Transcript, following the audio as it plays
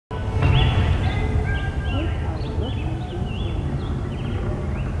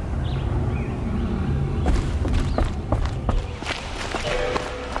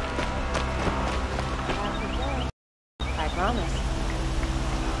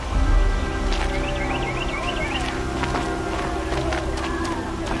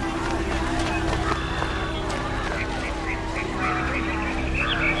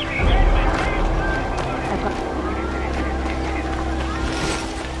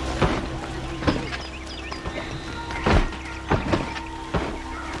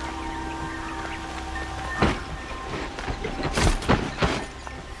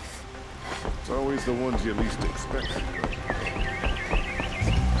always the ones you least expect.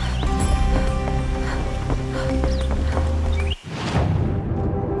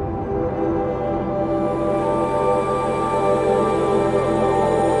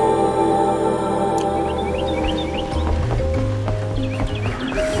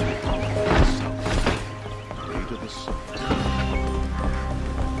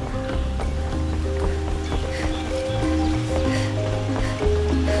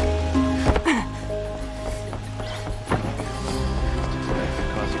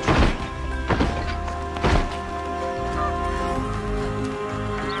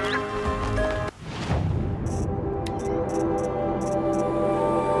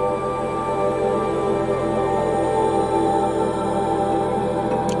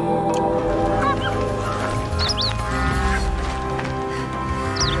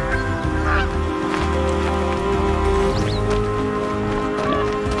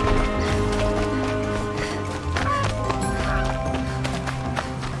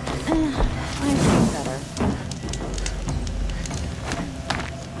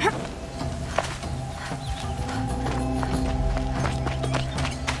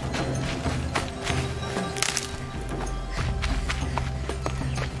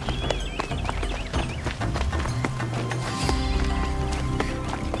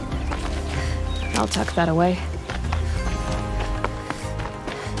 I'll tuck that away.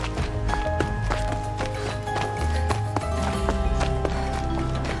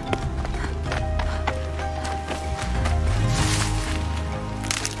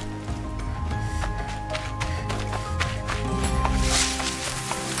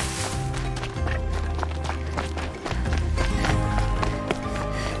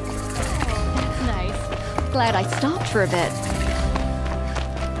 Nice. Glad I stopped for a bit.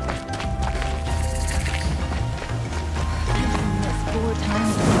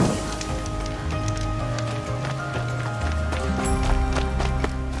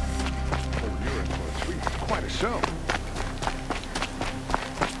 Quite a show.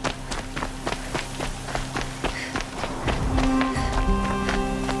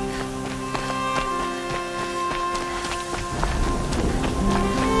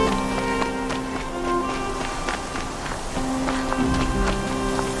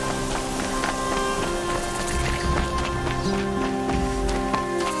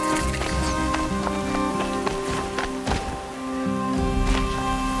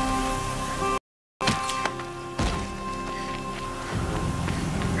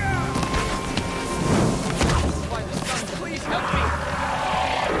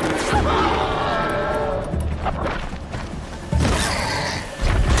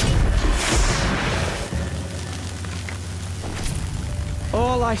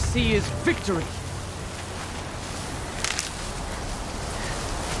 All I see is victory.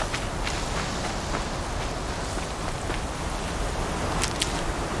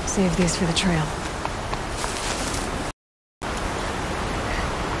 Save these for the trail.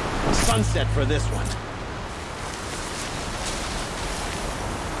 Sunset for this one.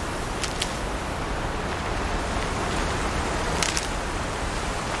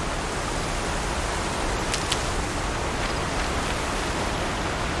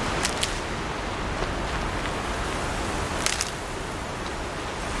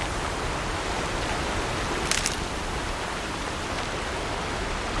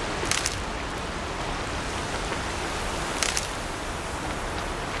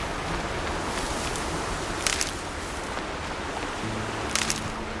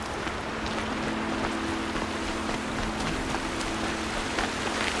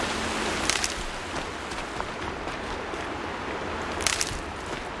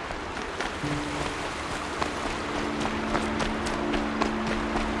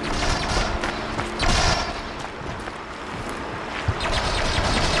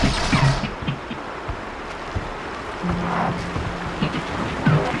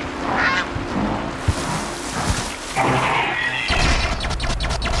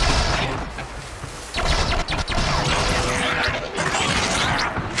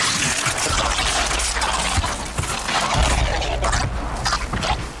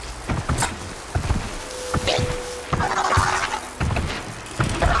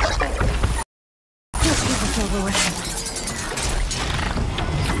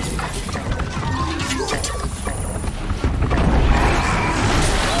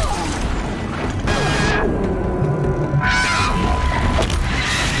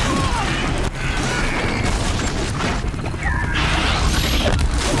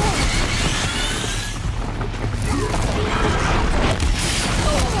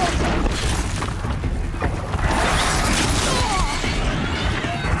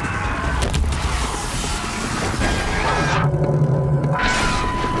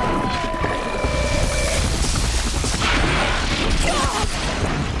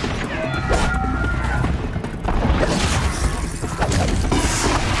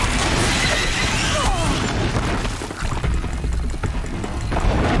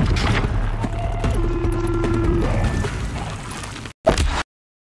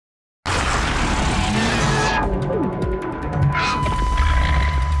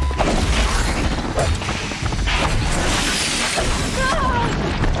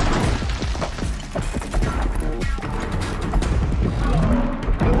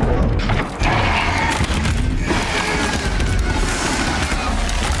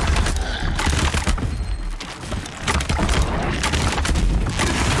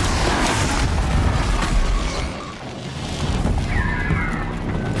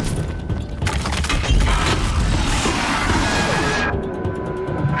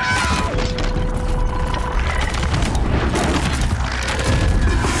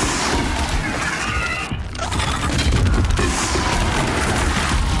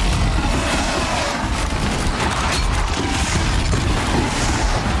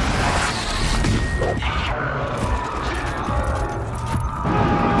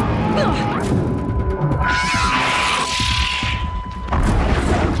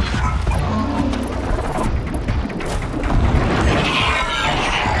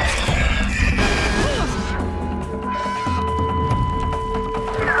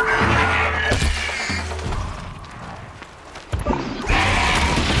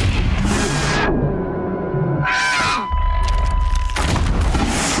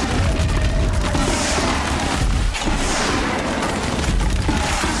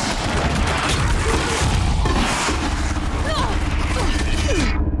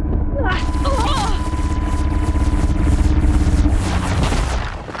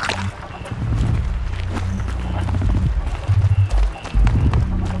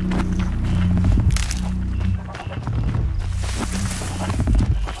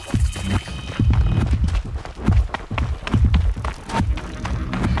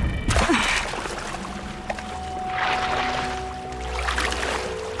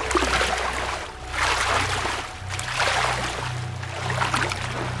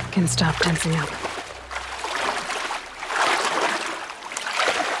 can stop tensing up.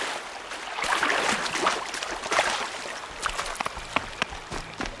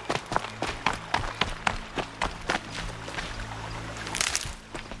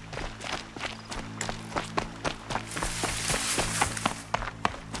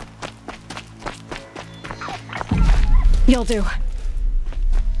 You'll do.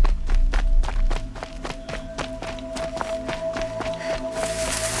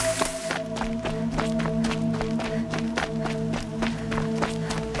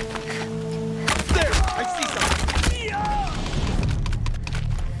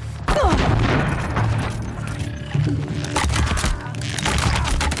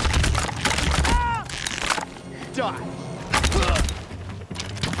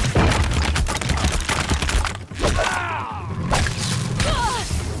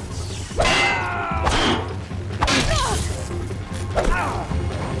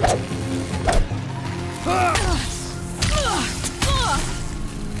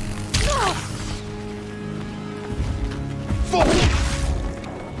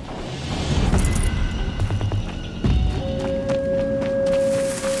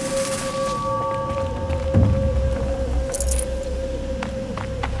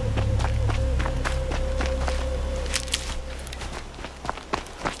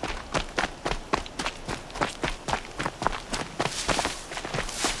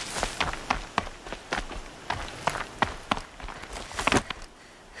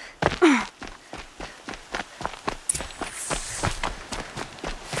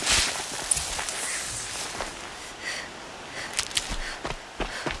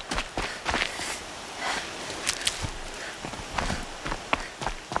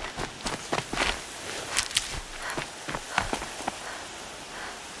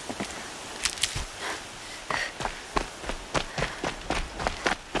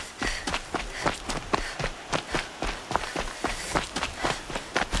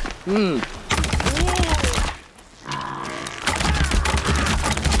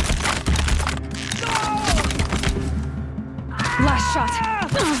 Last shot.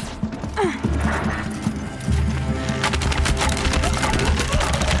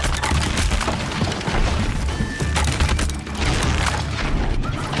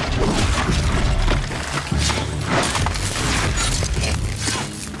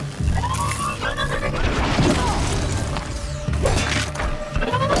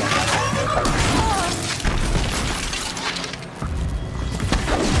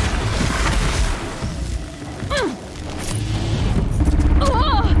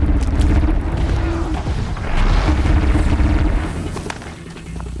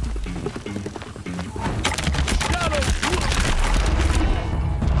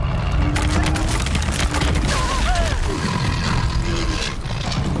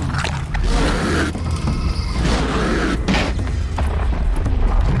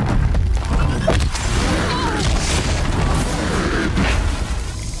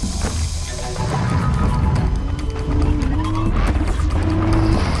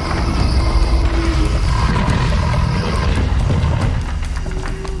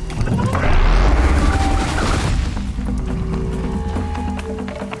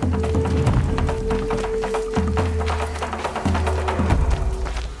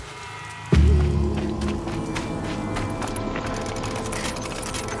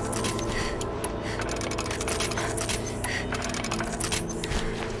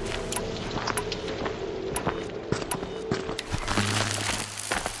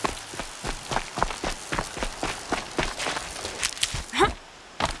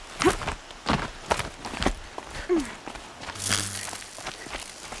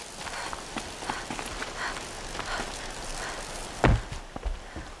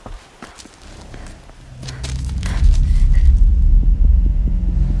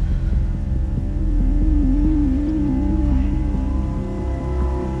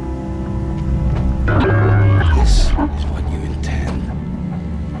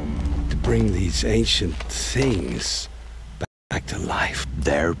 Ancient things back to life.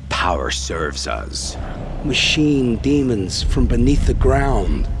 Their power serves us. Machine demons from beneath the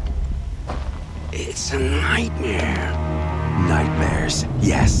ground. It's a nightmare. Nightmares.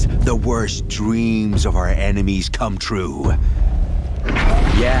 Yes, the worst dreams of our enemies come true.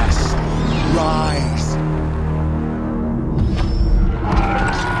 Yes, rise.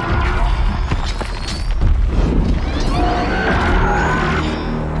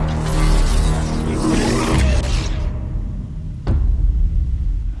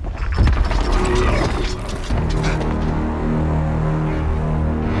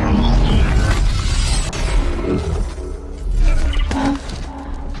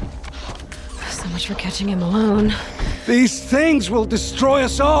 for catching him alone. These things will destroy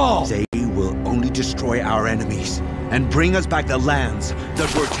us all! They will only destroy our enemies and bring us back the lands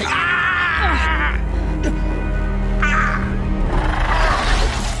that were taken.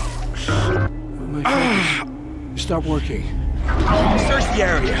 My fingers stop working. Search the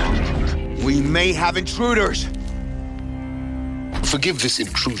area. We may have intruders. Forgive this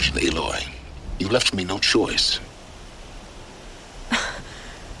intrusion, Aloy. You left me no choice.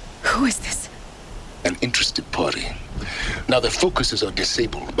 Who is this? An interested party. Now, their focuses are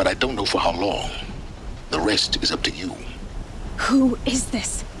disabled, but I don't know for how long. The rest is up to you. Who is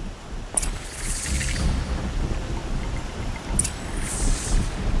this?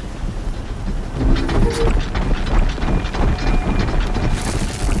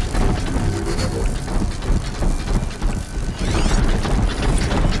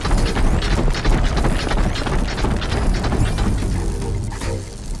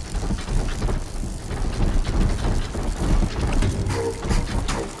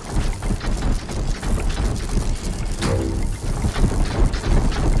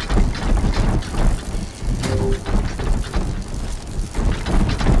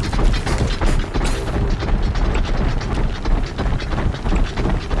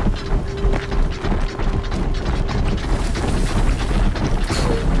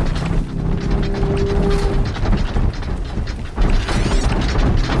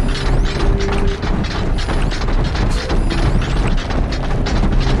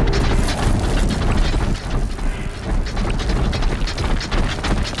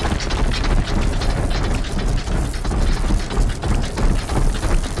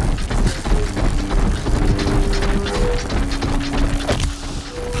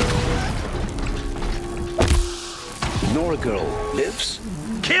 Girl lives?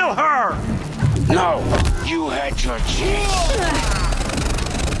 Kill her! No! You had your chance!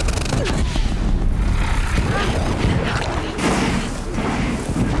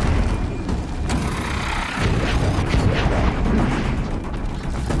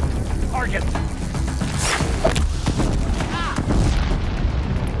 Target!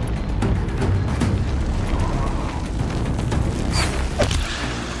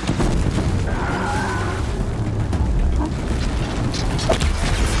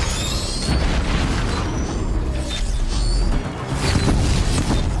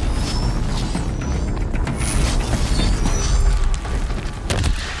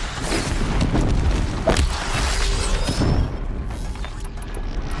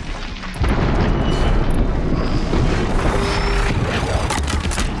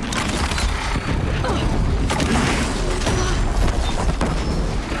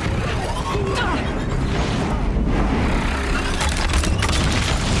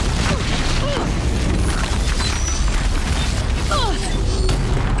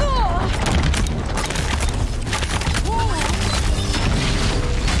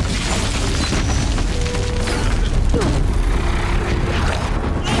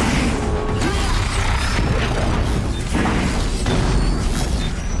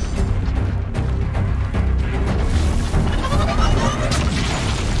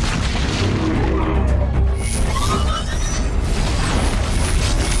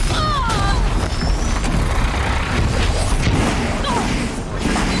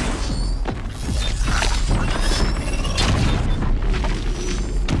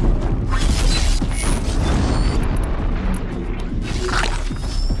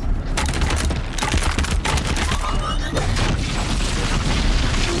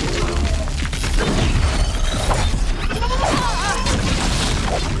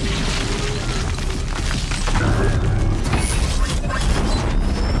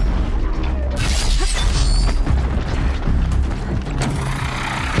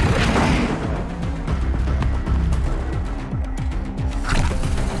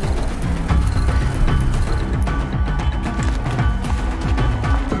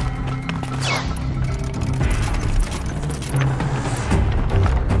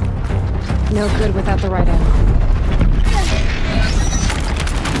 No good without the right ammo.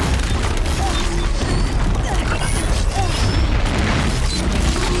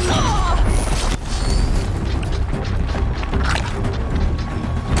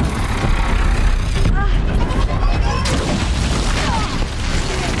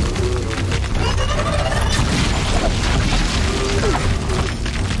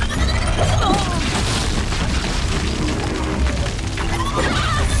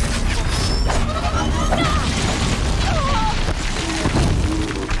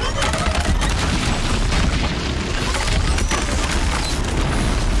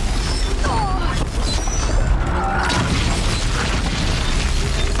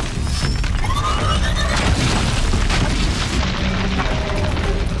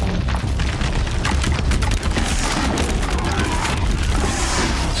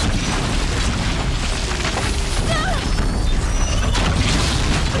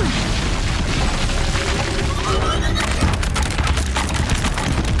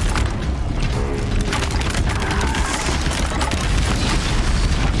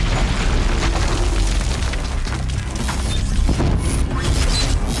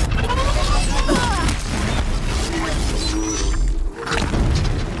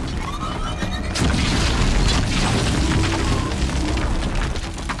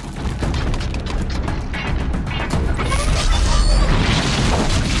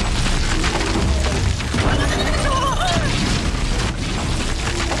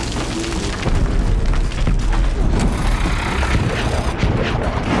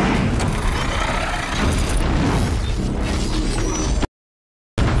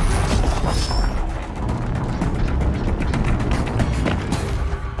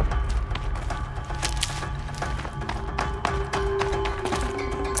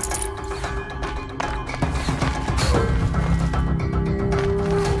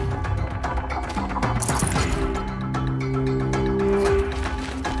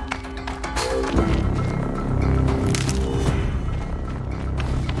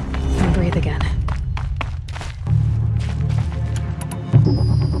 again.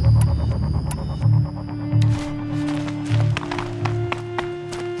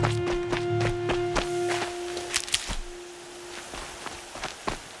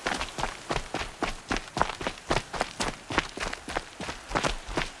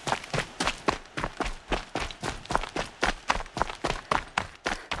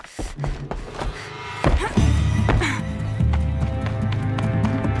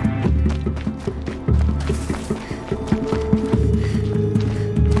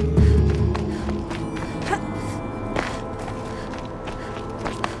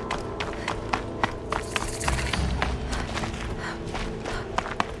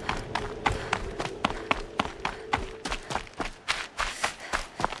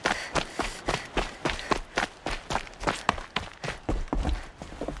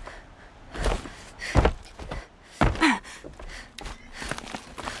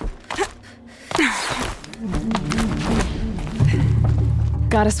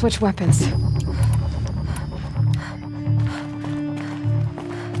 Gotta switch weapons.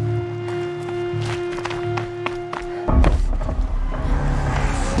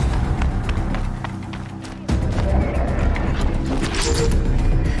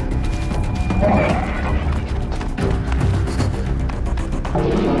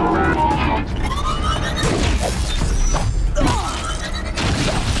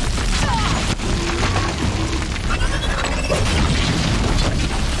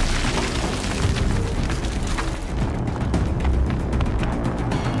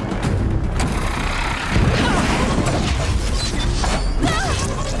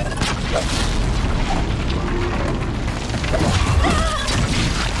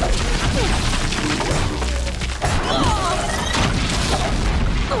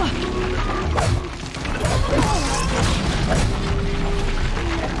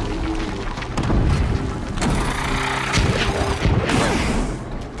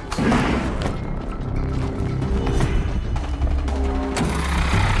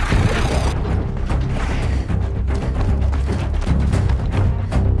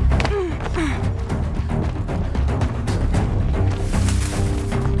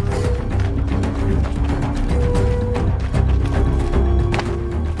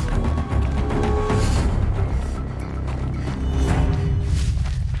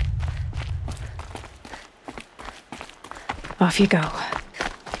 Off you go.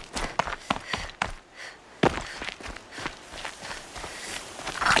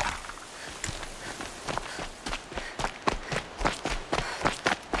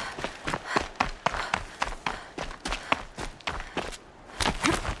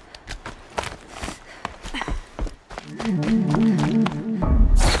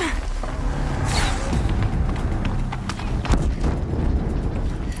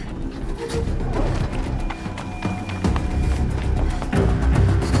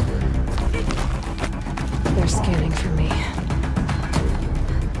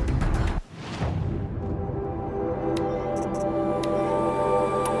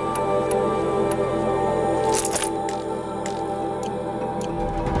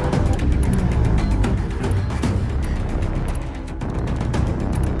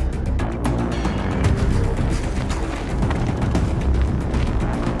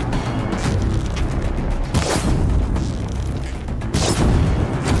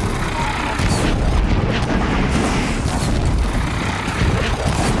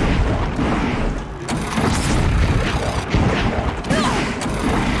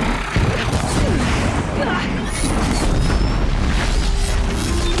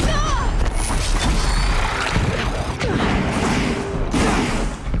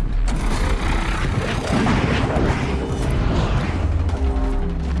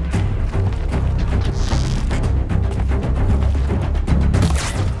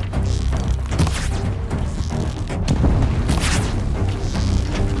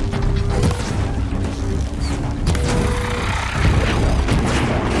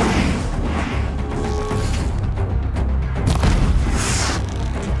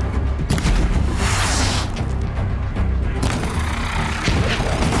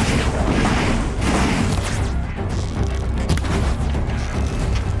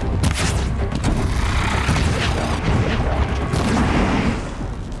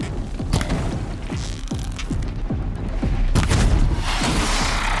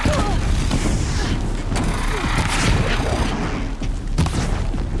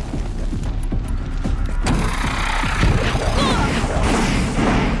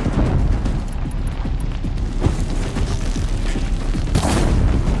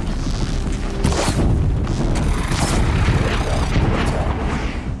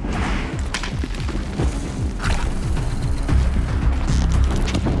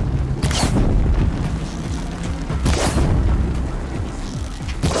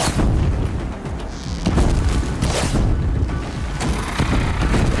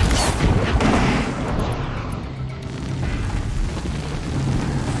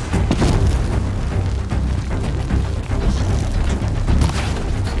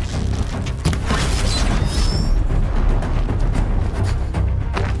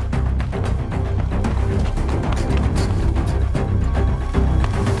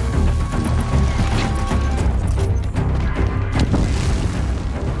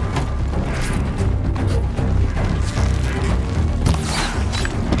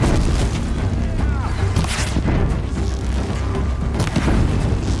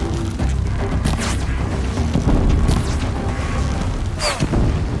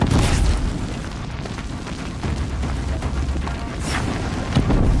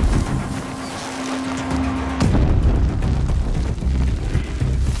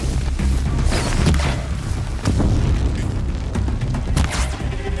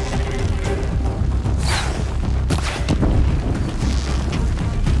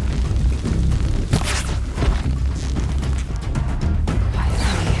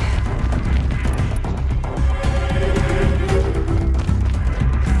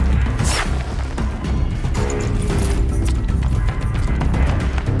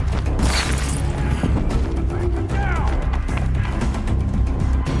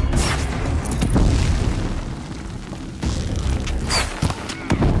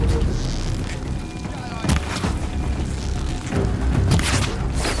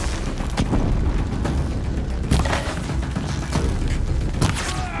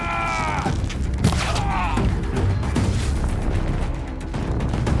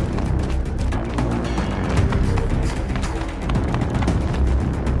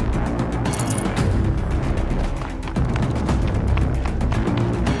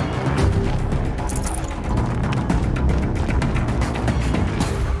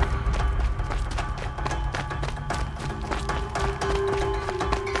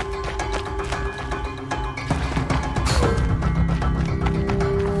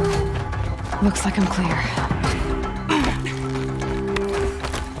 Looks like I'm clear.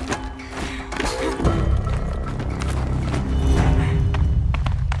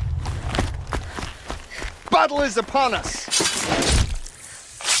 Battle is upon us!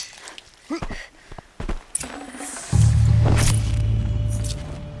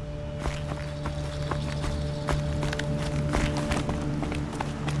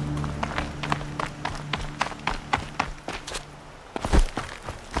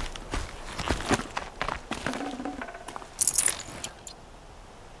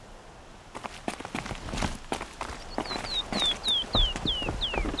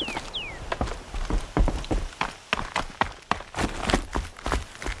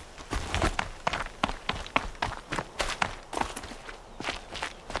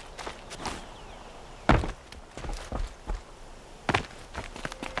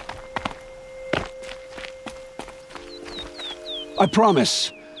 I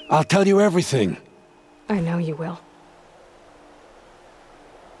promise. I'll tell you everything. I know you will.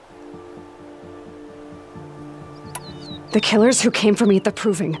 The killers who came for me at the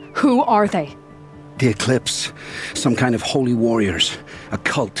Proving, who are they? The Eclipse. Some kind of holy warriors. A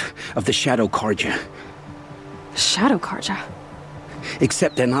cult of the Shadow Carja. Shadow Carja?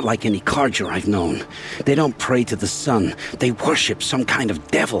 Except they're not like any Carja I've known. They don't pray to the sun. They worship some kind of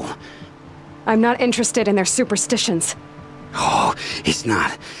devil. I'm not interested in their superstitions. Oh, it's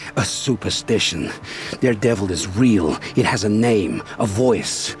not a superstition. Their devil is real. It has a name, a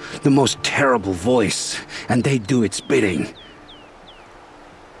voice, the most terrible voice, and they do its bidding.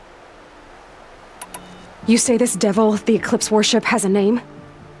 You say this devil the Eclipse worship has a name?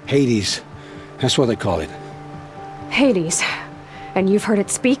 Hades. That's what they call it. Hades. And you've heard it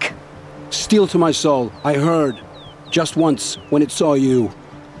speak? Steel to my soul, I heard. Just once, when it saw you.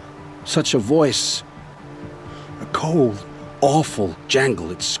 Such a voice. A cold, awful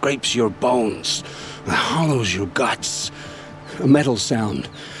jangle. It scrapes your bones, hollows your guts. A metal sound,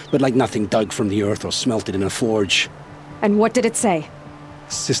 but like nothing dug from the earth or smelted in a forge. And what did it say?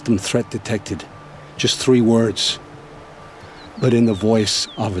 System threat detected. Just 3 words. But in the voice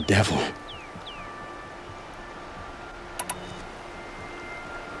of a devil.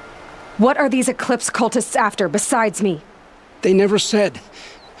 What are these Eclipse cultists after, besides me? They never said.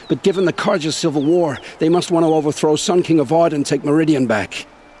 But given the Carja civil war, they must want to overthrow Sun King of Odd and take Meridian back.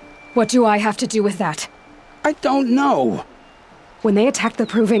 What do I have to do with that? I don't know. When they attacked the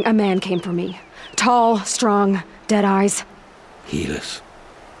Proving, a man came for me. Tall, strong, dead eyes. Healers.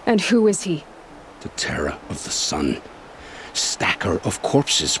 And who is he? The terror of the sun. Stacker of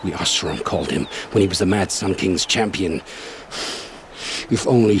corpses, we Oseram called him, when he was the Mad Sun King's champion. If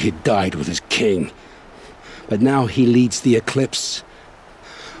only he'd died with his king. But now he leads the Eclipse.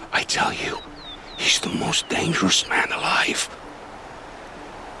 I tell you, he's the most dangerous man alive.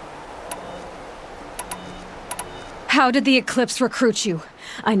 How did the Eclipse recruit you?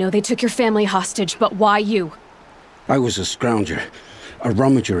 I know they took your family hostage, but why you? I was a scrounger, a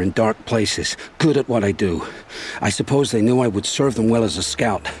rummager in dark places, good at what I do. I suppose they knew I would serve them well as a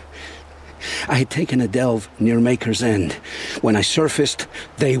scout. I had taken a delve near Maker's End. When I surfaced,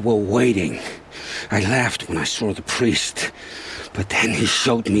 they were waiting. I laughed when I saw the priest. But then he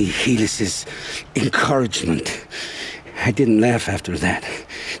showed me Helis's encouragement. I didn't laugh after that.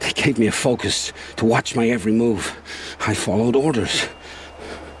 They gave me a focus to watch my every move. I followed orders.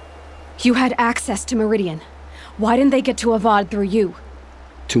 You had access to Meridian. Why didn't they get to Avad through you?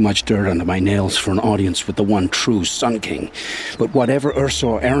 Too much dirt under my nails for an audience with the one true Sun King. But whatever Ursa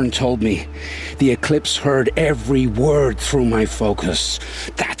or Aaron told me, the Eclipse heard every word through my focus.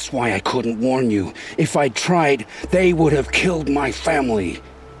 That's why I couldn't warn you. If I'd tried, they would have killed my family.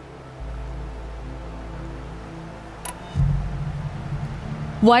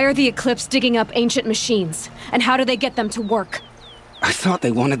 Why are the Eclipse digging up ancient machines? And how do they get them to work? I thought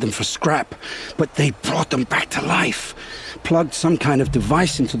they wanted them for scrap, but they brought them back to life. Plugged some kind of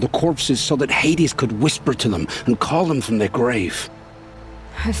device into the corpses so that Hades could whisper to them and call them from their grave.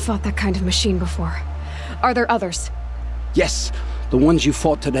 I've fought that kind of machine before. Are there others? Yes, the ones you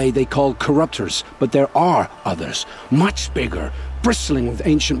fought today they called corruptors, but there are others, much bigger, bristling with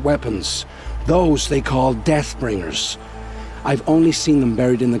ancient weapons. Those they call Deathbringers. I've only seen them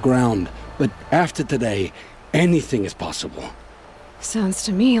buried in the ground, but after today, anything is possible. Sounds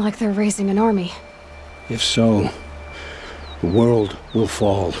to me like they're raising an army. If so, the world will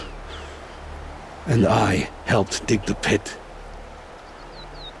fall. And I helped dig the pit.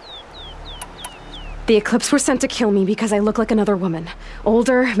 The Eclipse were sent to kill me because I look like another woman.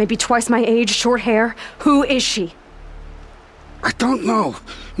 Older, maybe twice my age, short hair. Who is she? I don't know.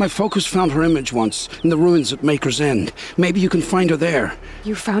 My focus found her image once, in the ruins at Maker's End. Maybe you can find her there.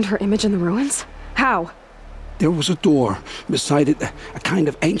 You found her image in the ruins? How? There was a door. Beside it, a kind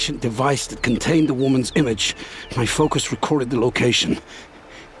of ancient device that contained the woman's image. My focus recorded the location.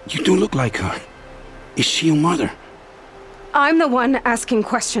 You do look like her. Is she your mother? I'm the one asking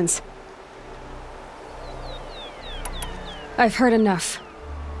questions. I've heard enough.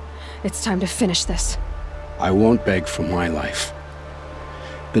 It's time to finish this. I won't beg for my life.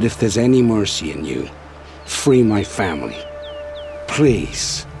 But if there's any mercy in you, free my family.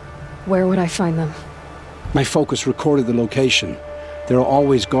 Please. Where would I find them? My focus recorded the location. There are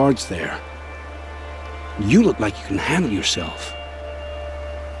always guards there. You look like you can handle yourself.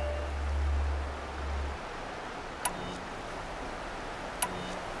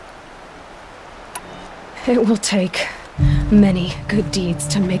 It will take many good deeds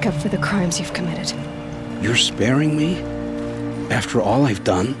to make up for the crimes you've committed. You're sparing me? After all I've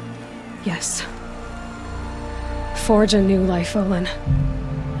done? Yes. Forge a new life, Olin.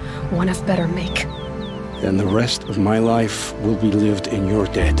 One of better make. Then the rest of my life will be lived in your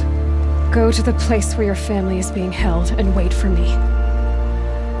debt. Go to the place where your family is being held and wait for me.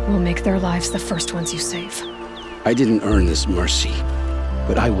 We'll make their lives the first ones you save. I didn't earn this mercy,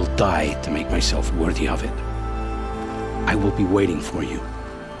 but I will die to make myself worthy of it. I will be waiting for you.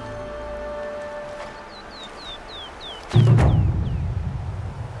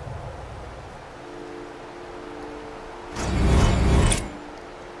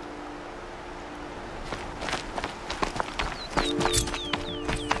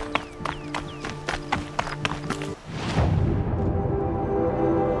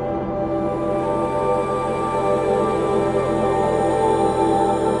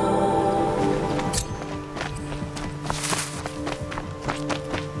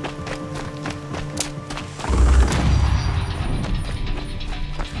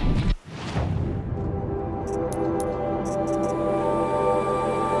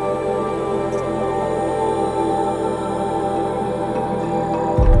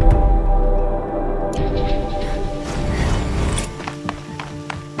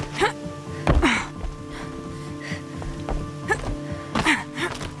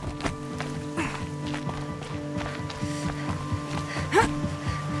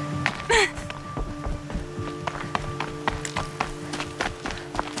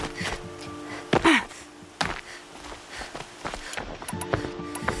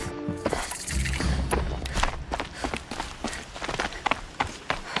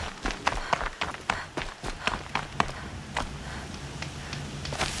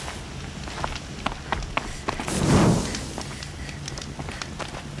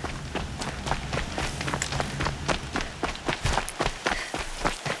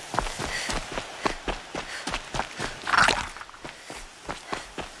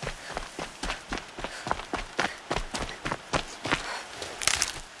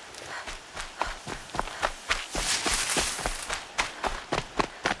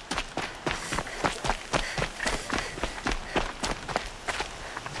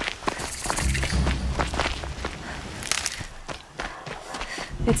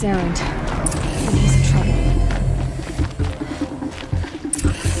 It's Erend. And he's in trouble.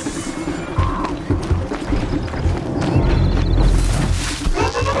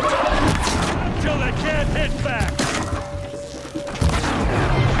 Until they can't hit back!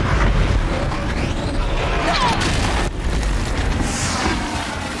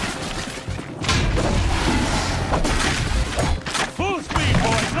 Full speed,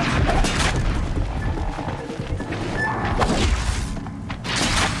 boys! Let's...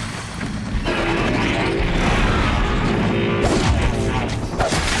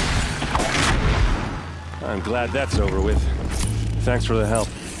 I'm glad that's over with. Thanks for the help.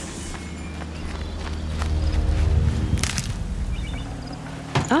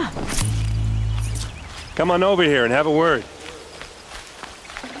 Ah. Come on over here and have a word.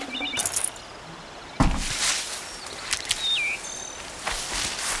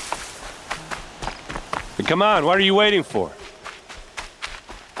 Come on, what are you waiting for?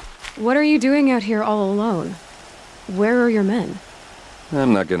 What are you doing out here all alone? Where are your men?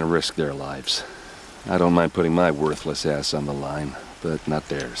 I'm not gonna risk their lives. I don't mind putting my worthless ass on the line, but not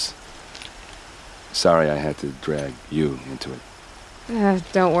theirs. Sorry I had to drag you into it.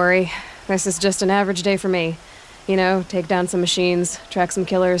 Don't worry. This is just an average day for me. You know, take down some machines, track some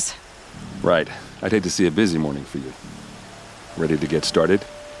killers. Right. I'd hate to see a busy morning for you. Ready to get started?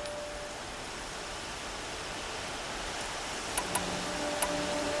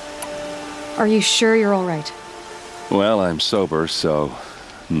 Are you sure you're all right? Well, I'm sober, so...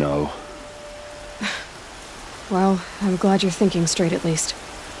 no. Well, I'm glad you're thinking straight at least.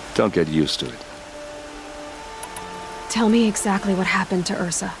 Don't get used to it. Tell me exactly what happened to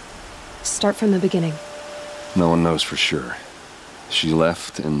Ursa. Start from the beginning. No one knows for sure. She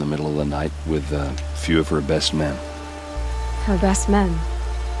left in the middle of the night with a few of her best men. Her best men?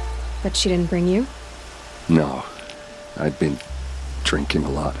 But she didn't bring you? No. I'd been drinking a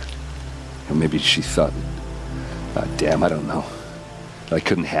lot. Or maybe she thought... damn, I don't know. I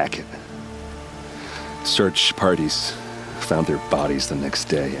couldn't hack it. Search parties found their bodies the next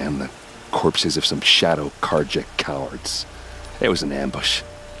day, and the corpses of some Shadow Karja cowards. It was an ambush.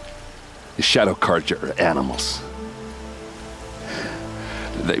 The Shadow Karja are animals.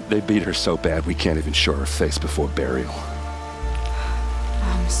 They beat her so bad we can't even show her face before burial.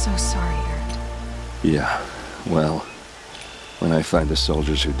 I'm so sorry, Aaron. Yeah, well, when I find the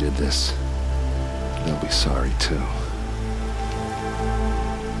soldiers who did this, they'll be sorry too.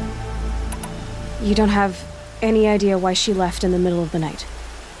 You don't have any idea why she left in the middle of the night?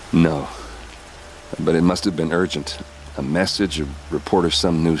 No. But it must have been urgent. A message, a report of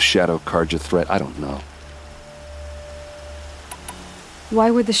some new Shadow Karja threat, I don't know. Why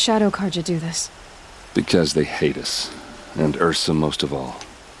would the Shadow Karja do this? Because they hate us. And Ursa most of all.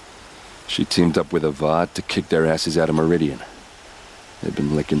 She teamed up with Avad to kick their asses out of Meridian. They've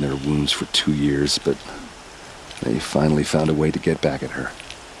been licking their wounds for 2 years, but they finally found a way to get back at her.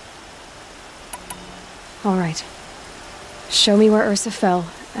 All right. Show me where Ursa fell,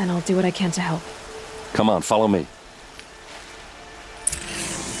 and I'll do what I can to help. Come on, follow me.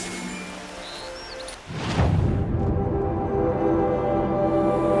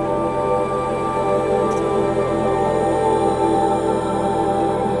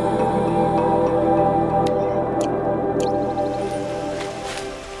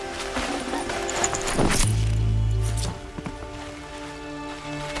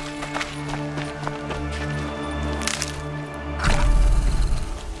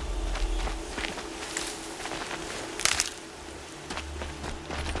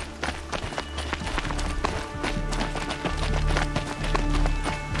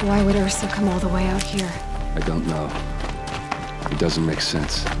 Why would Ursa come all the way out here? I don't know. It doesn't make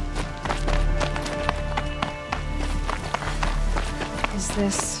sense. Is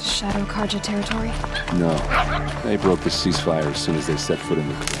this Shadow Karja territory? No. They broke the ceasefire as soon as they set foot in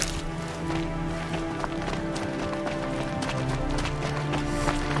the cliff.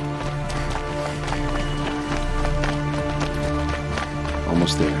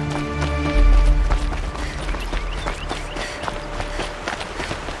 Almost there.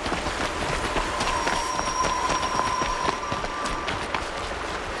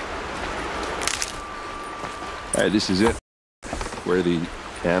 Alright, this is it. Where the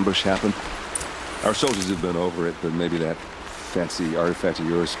ambush happened. Our soldiers have been over it, but maybe that fancy artifact of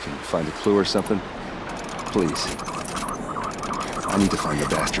yours can find a clue or something. Please. I need to find the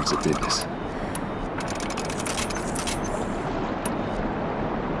bastards that did this.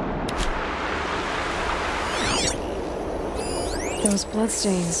 Those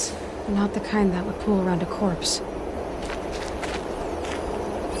bloodstains, not the kind that would pool around a corpse.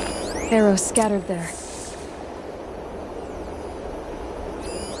 Arrows scattered there.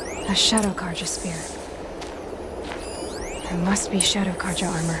 A Shadow Karja spear. There must be Shadow Karja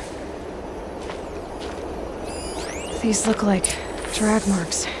armor. These look like drag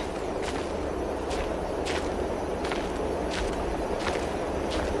marks.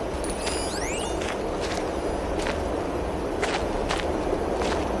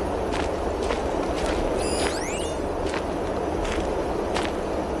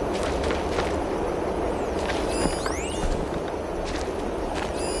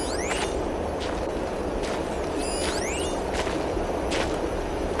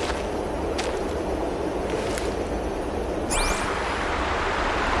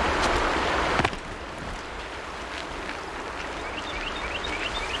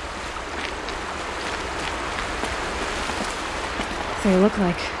 They look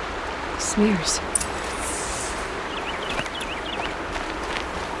like smears.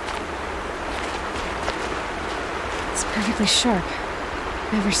 It's perfectly sharp.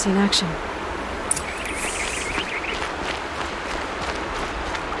 Never seen action.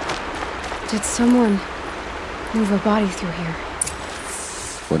 Did someone move a body through here?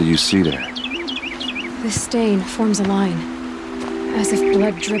 What do you see there? This stain forms a line, as if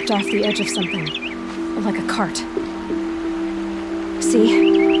blood dripped off the edge of something, like a cart.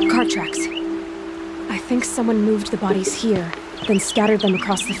 See? Cart tracks. I think someone moved the bodies here, then scattered them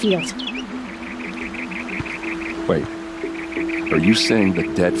across the field. Wait. Are you saying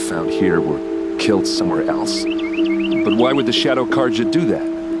the dead found here were killed somewhere else? But why would the Shadow Karja do that?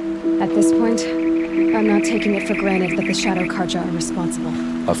 At this point, I'm not taking it for granted that the Shadow Karja are responsible.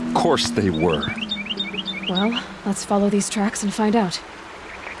 Of course they were. Well, let's follow these tracks and find out.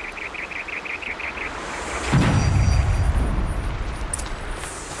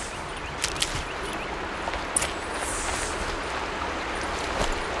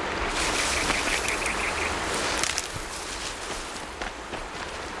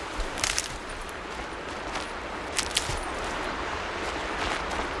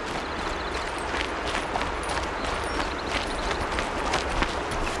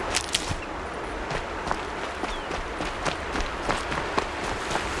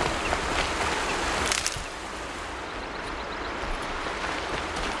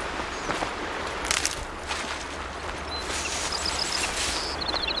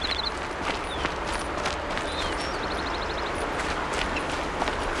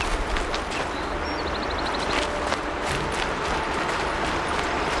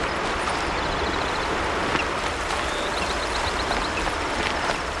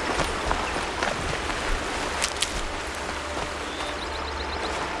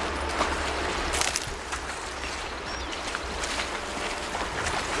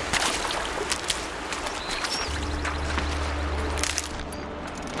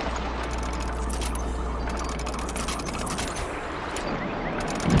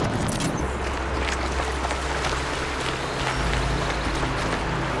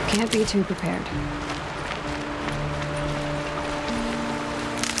 Can't be too prepared.